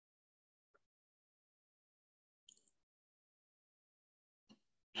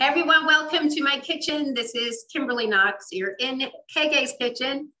Hey everyone, welcome to my kitchen. This is Kimberly Knox. You're in KK's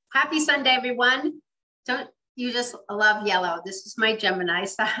kitchen. Happy Sunday, everyone. Don't you just love yellow? This is my Gemini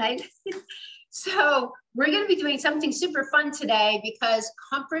side. So we're going to be doing something super fun today because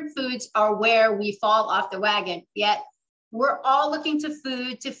comfort foods are where we fall off the wagon. Yet we're all looking to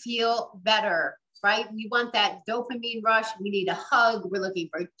food to feel better, right? We want that dopamine rush. We need a hug. We're looking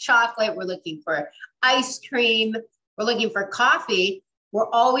for chocolate. We're looking for ice cream. We're looking for coffee. We're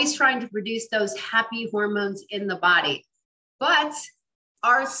always trying to produce those happy hormones in the body. But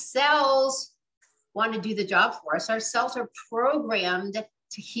our cells want to do the job for us. Our cells are programmed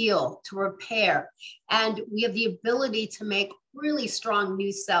to heal, to repair. And we have the ability to make really strong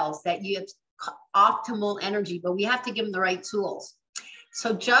new cells that you have optimal energy, but we have to give them the right tools.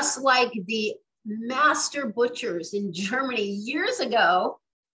 So just like the master butchers in Germany years ago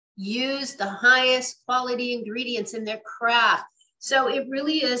used the highest quality ingredients in their craft. So it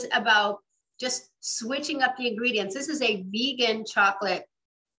really is about just switching up the ingredients. This is a vegan chocolate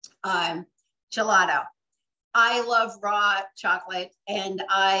gelato. I love raw chocolate and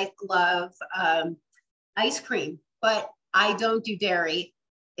I love ice cream, but I don't do dairy.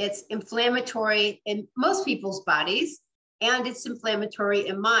 It's inflammatory in most people's bodies and it's inflammatory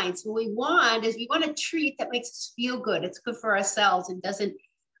in mine. So what we want a treat that makes us feel good. It's good for our cells and doesn't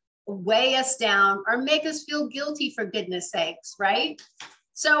weigh us down or make us feel guilty, for goodness sakes, right?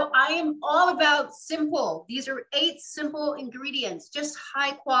 So I am all about simple. These are 8 simple ingredients, just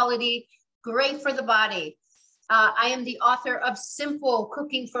high quality, great for the body. I am the author of Simple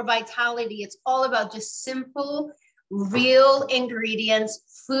Cooking for Vitality. It's all about just simple, real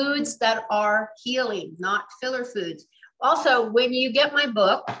ingredients, foods that are healing, not filler foods. Also, when you get my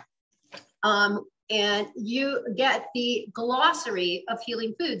book, and you get the glossary of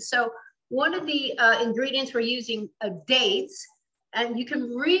healing foods. So one of the ingredients we're using dates, and you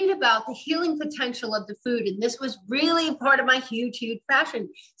can read about the healing potential of the food. And this was really part of my huge passion.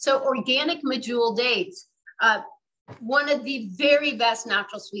 So organic medjool dates, one of the very best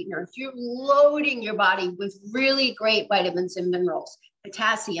natural sweeteners. You're loading your body with really great vitamins and minerals,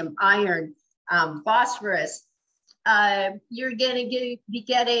 potassium, iron, phosphorus. You're gonna be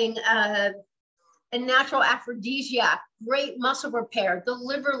getting a natural aphrodisiac, great muscle repair. The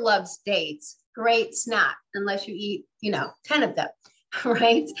liver loves dates, great snack, unless you eat, 10 of them,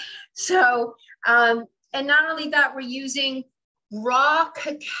 right? So, and not only that, we're using raw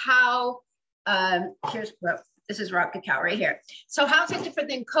cacao. This is raw cacao right here. So how's it different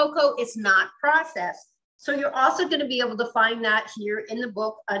than cocoa? It's not processed. So you're also gonna be able to find that here in the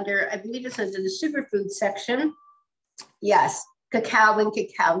book under, I believe it's under the superfood section. Yes, cacao and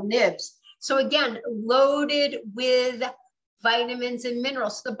cacao nibs. So again, loaded with vitamins and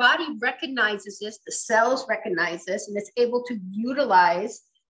minerals. The body recognizes this, the cells recognize this, and it's able to utilize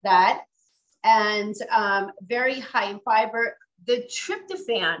that. And very high in fiber. The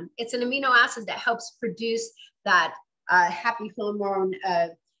tryptophan, it's an amino acid that helps produce that happy hormone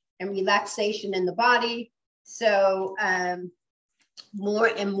and relaxation in the body. So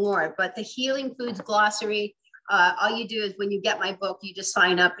more and more, but the Healing Foods Glossary, all you do is when you get my book, you just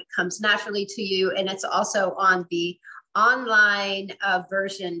sign up. It comes naturally to you. And it's also on the online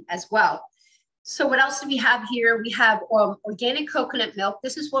version as well. So what else do we have here? We have organic coconut milk.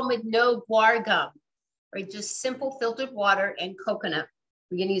 This is one with no guar gum, right? Just simple filtered water and coconut.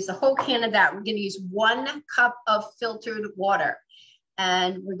 We're going to use the whole can of that. We're going to use 1 cup of filtered water.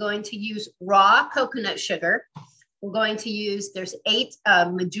 And we're going to use raw coconut sugar. We're going to use, there's 8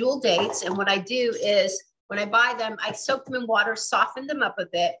 medjool dates. And what I do is, when I buy them, I soak them in water, soften them up a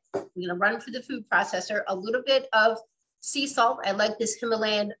bit. I'm gonna run through the food processor, a little bit of sea salt. I like this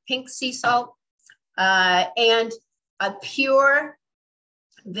Himalayan pink sea salt, and a pure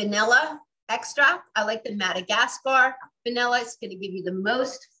vanilla extract. I like the Madagascar Vanilla. It's gonna give you the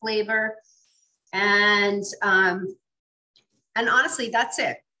most flavor. And honestly, that's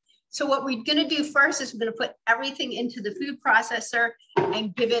it. So what we're gonna do first is we're gonna put everything into the food processor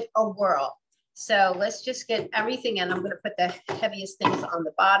and give it a whirl. So let's just get everything in. I'm going to put the heaviest things on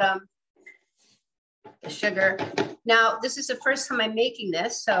the bottom, the sugar. Now, this is the first time I'm making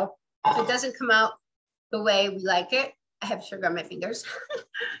this. So if it doesn't come out the way we like it, I have sugar on my fingers,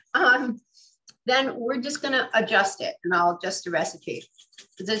 then we're just going to adjust it and I'll adjust the recipe.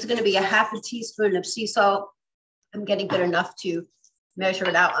 So there's going to be a ½ a teaspoon of sea salt. I'm getting good enough to measure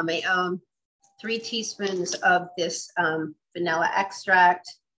it out on my own. 3 teaspoons of this vanilla extract.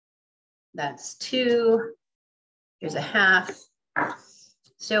 That's 2, here's a ½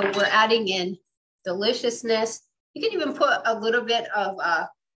 So we're adding in deliciousness. You can even put a little bit of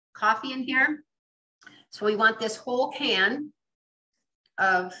coffee in here. So we want this whole can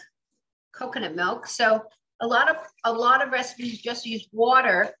of coconut milk. So a lot of recipes just use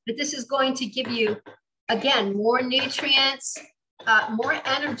water, but this is going to give you, again, more nutrients, more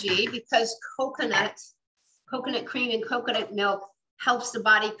energy, because coconut cream and coconut milk helps the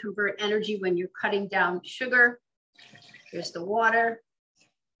body convert energy when you're cutting down sugar. Here's the water.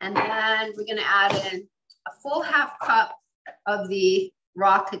 And then we're gonna add in a full half cup of the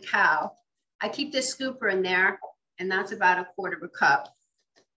raw cacao. I keep this scooper in there, and that's about a quarter of a cup.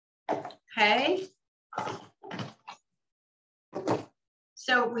 Okay.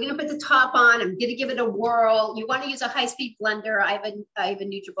 So we're gonna put the top on. I'm gonna give it a whirl. You wanna use a high-speed blender. I have a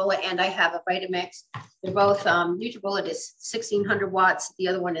NutriBullet and I have a Vitamix. They're both, NutriBullet is 1600 watts. The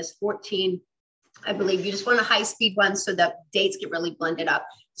other one is 14, I believe. You just want a high-speed one so that dates get really blended up.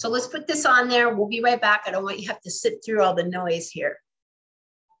 So let's put this on there. We'll be right back. I don't want you to have to sit through all the noise here.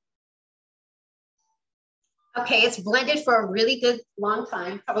 Okay, it's blended for a really good long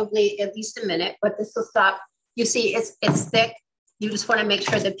time, probably at least a minute, but this will stop. You see, it's thick. You just want to make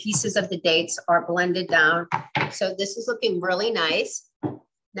sure the pieces of the dates are blended down. So this is looking really nice.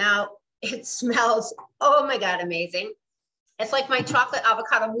 Now it smells, oh my God, amazing. It's like my chocolate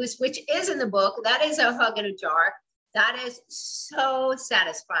avocado mousse, which is in the book. That is a hug in a jar. That is so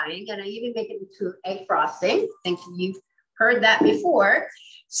satisfying. And I even make it into egg frosting. I think you've heard that before.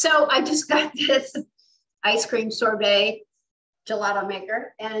 So I just got this ice cream sorbet gelato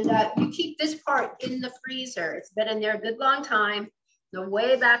maker, and you keep this part in the freezer. It's been in there a good long time, the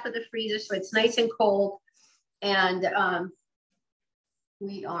way back of the freezer, so it's nice and cold. And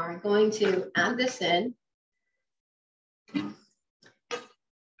we are going to add this in. There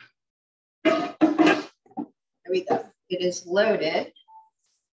we go. It is loaded.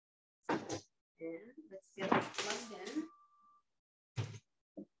 And let's get it plugged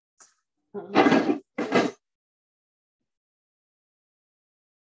in.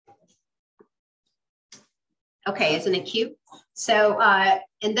 Okay, isn't it cute? So,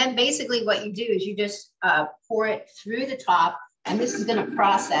 and then basically what you do is you just pour it through the top, and this is gonna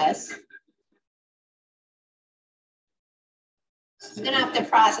process. It's gonna have to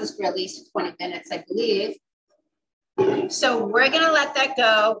process for at least 20 minutes, I believe. So we're gonna let that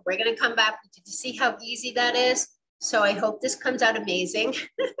go. We're gonna come back. Did you see how easy that is? So I hope this comes out amazing.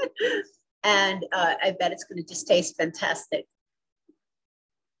 And I bet it's gonna just taste fantastic.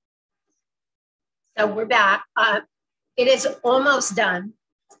 So we're back. It is almost done.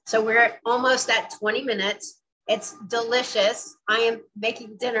 So we're almost at 20 minutes. It's delicious. I am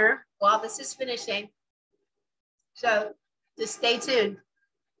making dinner while this is finishing. So just stay tuned.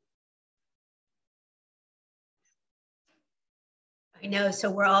 I know, so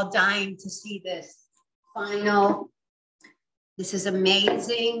we're all dying to see this final. This is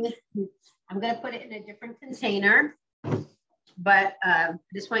amazing. I'm gonna put it in a different container, but I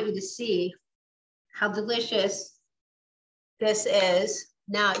just want you to see how delicious this is.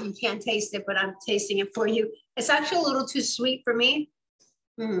 Now you can't taste it, but I'm tasting it for you. It's actually a little too sweet for me.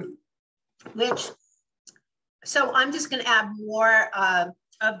 So I'm just gonna add more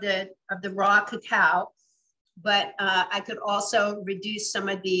of the raw cacao, but I could also reduce some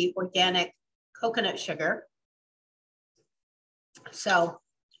of the organic coconut sugar. So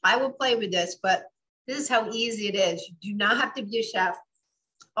I will play with this, but this is how easy it is. You do not have to be a chef.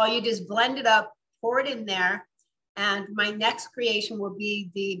 All you do is blend it up, pour it in there. And my next creation will be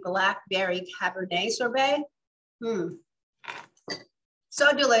the blackberry Cabernet sorbet.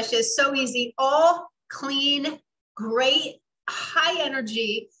 So delicious, so easy, all clean, great, high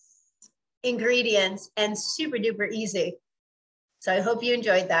energy ingredients, and super duper easy. So I hope you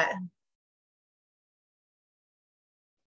enjoyed that.